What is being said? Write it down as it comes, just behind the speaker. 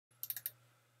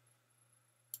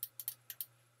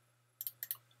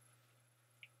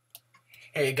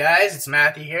Hey guys, it's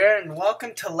Matthew here, and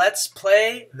welcome to Let's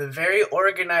Play The Very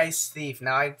Organized Thief.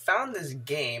 Now, I found this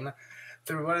game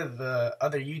through one of the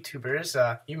other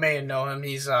YouTubers. You may know him.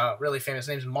 He's really famous.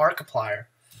 His name's Markiplier.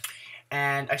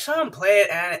 And I saw him play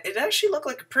it, and it actually looked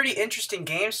like a pretty interesting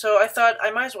game, so I thought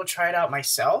I might as well try it out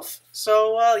myself.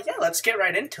 So, yeah, let's get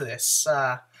right into this.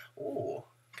 Ooh,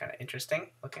 kind of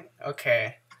interesting looking.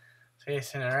 Okay.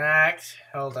 Face interact.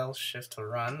 Hold L shift to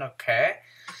run. Okay.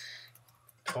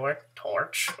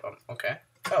 Torch. Okay.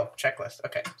 Oh, checklist.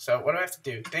 Okay. So what do I have to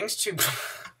do? Things to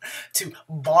to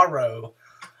borrow.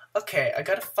 Okay, I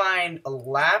gotta find a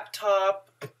laptop,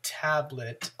 a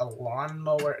tablet, a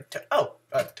lawnmower.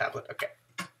 A tablet. Okay.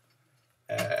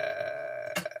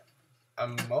 A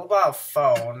mobile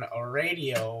phone, a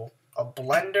radio, a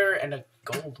blender, and a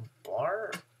gold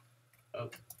bar.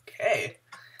 Okay.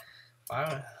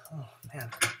 Wow. Oh man.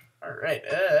 All right.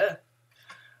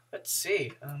 Let's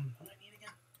see. What do I need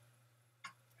again?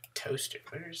 Toaster.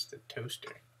 Where's the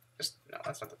toaster? No,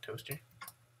 that's not the toaster.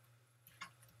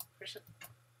 Where's it?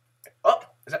 Oh,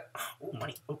 is that? Oh,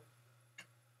 money. Oh.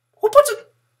 Who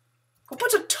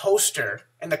puts a toaster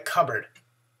in the cupboard?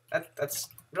 That's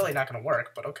really not gonna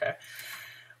work. But okay,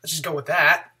 let's just go with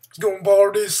that. Let's go and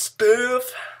borrow this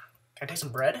stuff. Can I take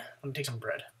some bread? Let me take some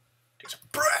bread. Take some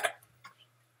bread.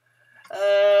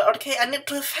 Okay, I need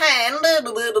to find a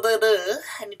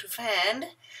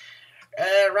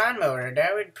lawnmower.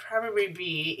 That would probably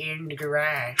be in the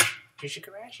garage. Is your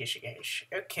garage? Yes, your garage.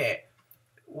 Okay.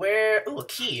 Where? Ooh, a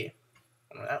key.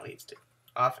 I don't know what that leads to.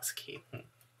 Office key.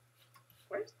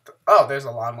 Where's the... Oh, there's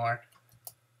a lawnmower.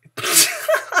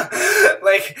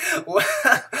 Like,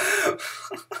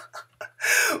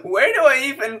 where do I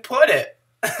even put it?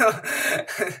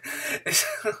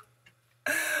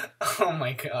 Oh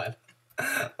my god.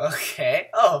 Okay.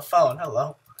 Oh, phone.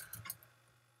 Hello.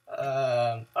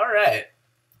 Alright.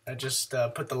 I just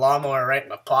put the lawnmower right in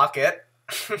my pocket.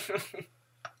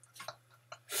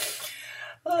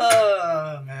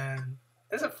 Oh, man.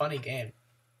 This is a funny game.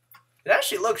 It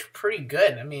actually looks pretty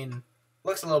good. I mean, it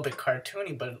looks a little bit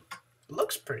cartoony, but it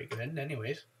looks pretty good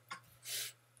anyways.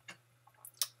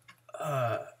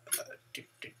 Ah,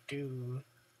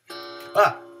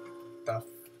 the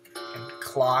fucking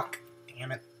clock.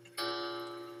 Damn it.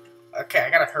 Okay, I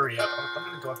gotta hurry up. I'm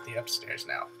gonna go up the upstairs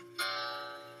now.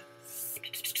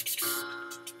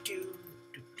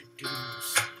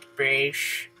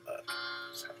 Space.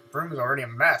 This room is already a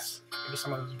mess. Maybe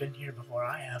someone who's been here before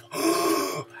I have.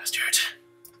 Bastard.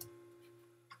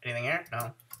 Anything here?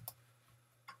 No.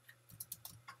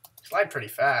 Slide pretty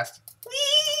fast.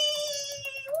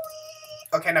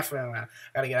 Okay, enough. I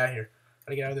gotta get out of here.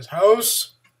 Gotta get out of this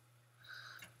house.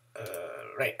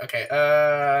 Right. Okay.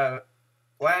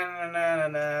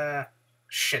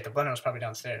 Shit, the blender was probably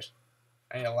downstairs.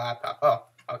 I need a laptop. Oh,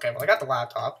 okay. Well, I got the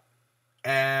laptop.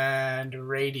 And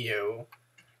radio.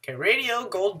 Okay, radio,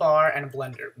 gold bar, and a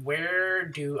blender. Where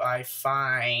do I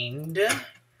find...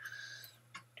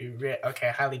 Okay,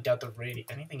 I highly doubt the radio.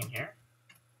 Anything in here?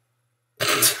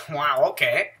 Wow,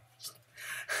 okay.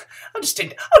 I'll just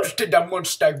take that one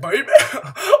stack, baby.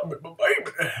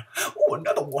 Baby. Oh,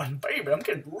 another one, baby. I'm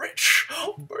getting rich.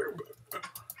 Baby.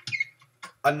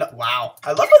 Wow.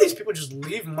 I love how these people just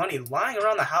leave money lying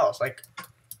around the house. Like,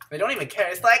 they don't even care.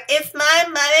 It's like, it's my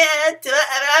money. I do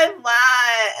whatever I want.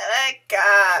 Oh my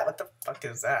god. What the fuck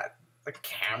is that? The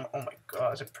camera. Oh my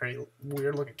god. It's a pretty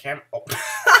weird looking camera. Oh.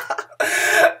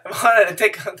 I wanted to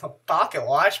take a pocket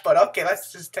watch, but okay,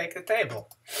 let's just take the table.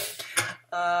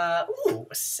 Ooh,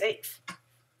 a safe.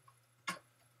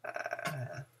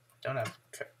 Don't have...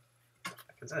 What the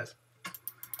fuck is this?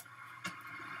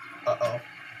 Uh-oh.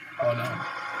 Oh no.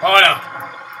 Oh no!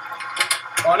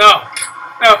 Oh no!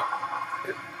 No!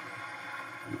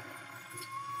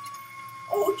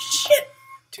 Oh shit!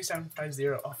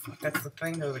 2750. Oh fuck, that's the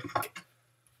thing. Like...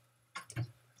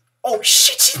 Oh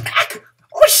shit, she's back!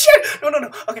 Oh shit! No.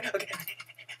 Okay.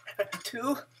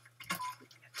 2,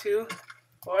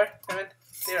 4, 7,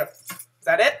 0. Is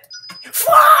that it?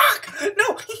 Fuck!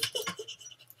 No!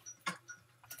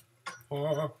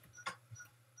 Oh.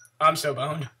 I'm so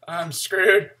boned. I'm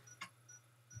screwed.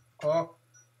 Oh.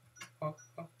 Ah!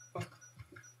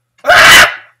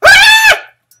 Ah!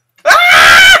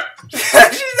 Ah! She's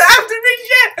after me,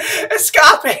 shit!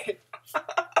 Stop it!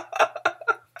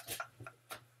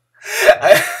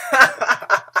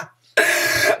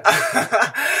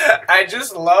 I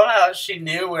just love how she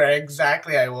knew where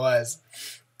exactly I was.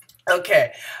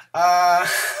 Okay, I'm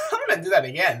gonna do that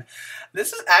again.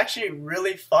 This is actually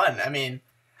really fun. I mean,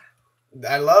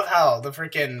 I love how the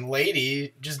freaking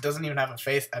lady just doesn't even have a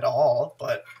face at all.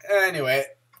 But anyway,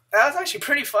 that was actually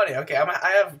pretty funny. Okay,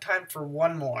 I have time for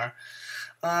one more.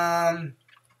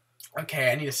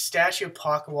 Okay, I need a statue,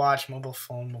 pocket watch, mobile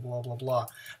phone, blah, blah, blah.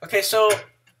 Okay, so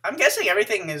I'm guessing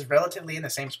everything is relatively in the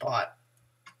same spot.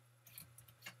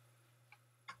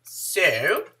 So,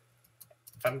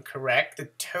 if I'm correct, the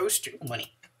toaster,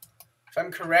 money. If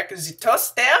I'm correct, the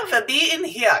toaster will be in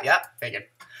here. Yeah, figured.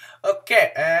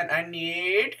 Okay, and I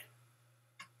need...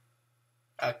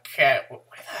 Okay, where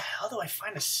the hell do I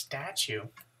find a statue?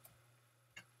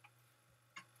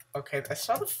 Okay, I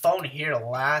saw the phone here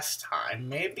last time.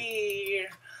 Maybe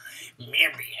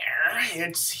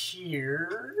it's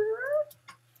here.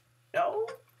 No?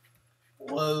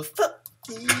 Well, fuck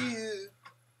you.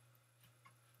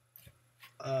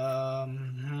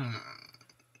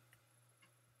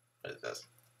 What is this?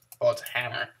 Oh, it's a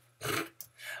hammer.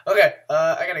 Okay,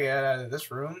 I gotta get out of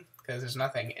this room because there's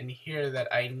nothing in here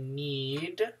that I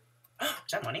need.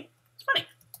 Is that money? It's money.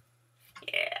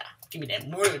 Yeah. Give me that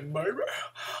money, baby.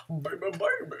 Baby.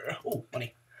 Oh,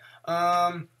 money.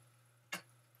 I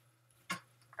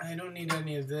don't need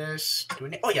any of this. Do I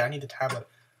need... Oh, yeah, I need the tablet.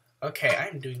 Okay,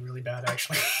 I'm doing really bad,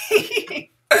 actually.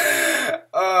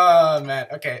 Oh, man.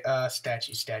 Okay,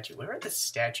 statue. Where would the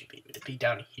statue be? Would it be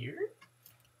down here?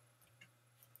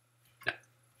 No.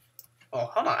 Oh,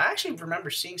 hold on. I actually remember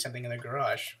seeing something in the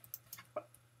garage. What?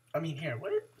 I mean, here.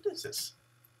 What is this?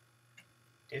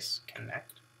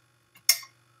 Disconnect.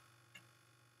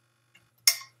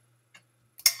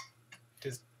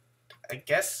 I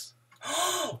guess.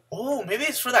 Oh, maybe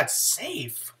it's for that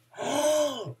safe.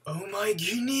 Oh my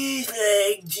goodness,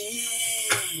 I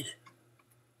did.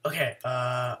 Okay,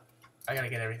 I gotta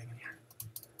get everything in here.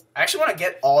 I actually want to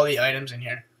get all the items in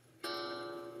here.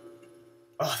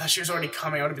 Oh, that she was already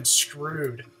coming. I would have been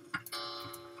screwed.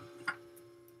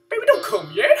 Baby, don't come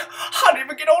yet. I didn't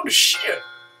even get all the shit.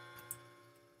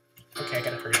 Okay, I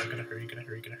gotta hurry. Gotta hurry.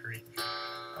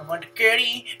 I want a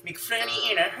Gertie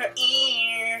McFlurry in her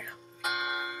ear.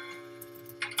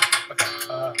 Okay,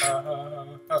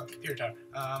 oh, computer time.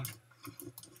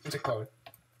 What's it code?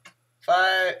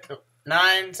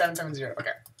 9770.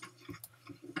 Okay.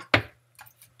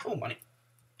 Oh, money.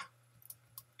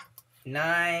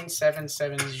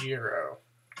 9770.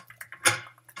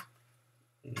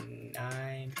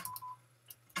 9.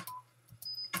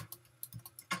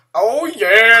 Oh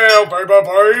yeah, baby,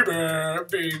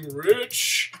 being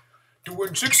rich,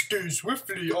 doing 60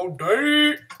 swiftly all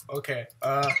day. Okay,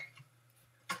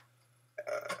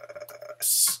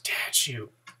 statue.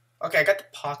 Okay, I got the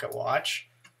pocket watch,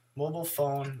 mobile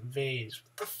phone, vase.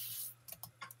 What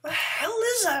the hell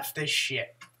is half this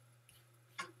shit?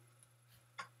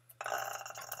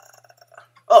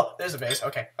 Oh, there's a vase.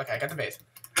 Okay, I got the vase.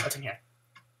 What's in here?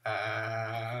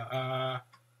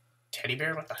 Teddy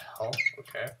bear? What the hell?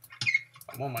 Okay.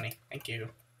 More money. Thank you.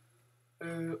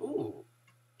 Ooh.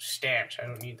 Stamps. I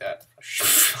don't need that.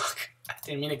 Fuck. I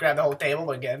didn't mean to grab the whole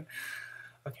table again.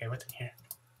 Okay, what's in here?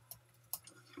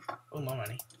 Oh, more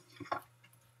money.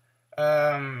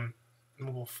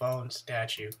 Mobile phone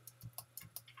statue.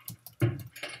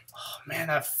 Oh, man,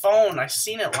 that phone. I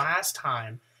seen it last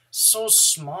time. So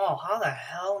small. How the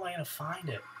hell am I gonna find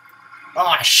it?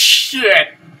 Oh,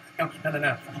 shit! No.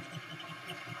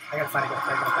 I gotta find it.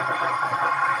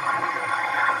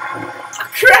 Oh,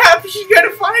 crap! She's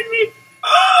gonna find me!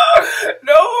 Oh,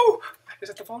 no! Is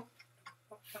that the phone?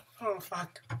 Oh,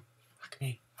 fuck. Fuck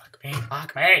me.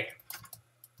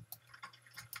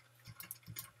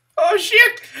 Oh,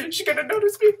 shit! She's gonna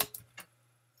notice me.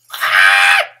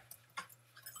 Ah!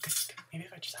 Maybe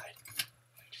if I just hide.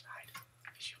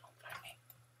 Maybe she won't find me.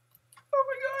 Oh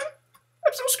my god.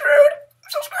 I'm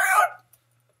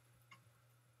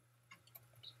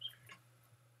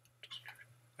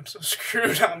so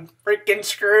screwed. I'm freaking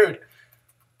screwed.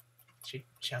 She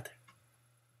out there.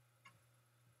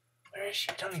 Where is she?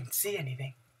 I don't even see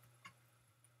anything.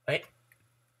 Wait.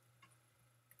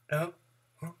 No.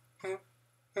 She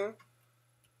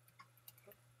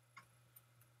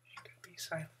gotta be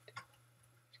silent.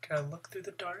 She gotta look through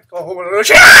the dark. Oh,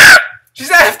 shit! She's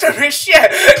after me.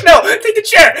 Shit! No! Take the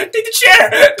chair!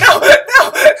 No!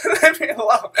 Let me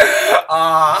alone.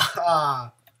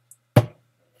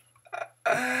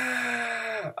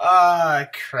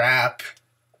 Crap.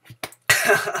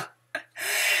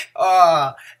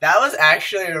 That was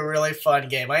actually a really fun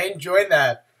game. I enjoyed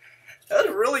that. That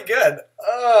was really good.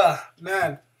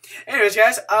 Man. Anyways,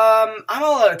 guys, I'm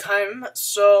all out of time,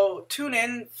 so tune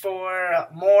in for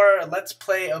more Let's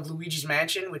Play of Luigi's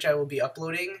Mansion, which I will be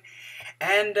uploading.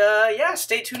 And, yeah,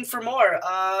 stay tuned for more.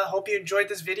 Hope you enjoyed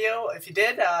this video. If you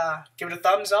did, give it a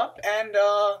thumbs up, and,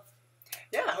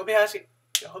 yeah, hope you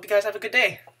guys have a good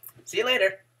day. See you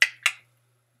later.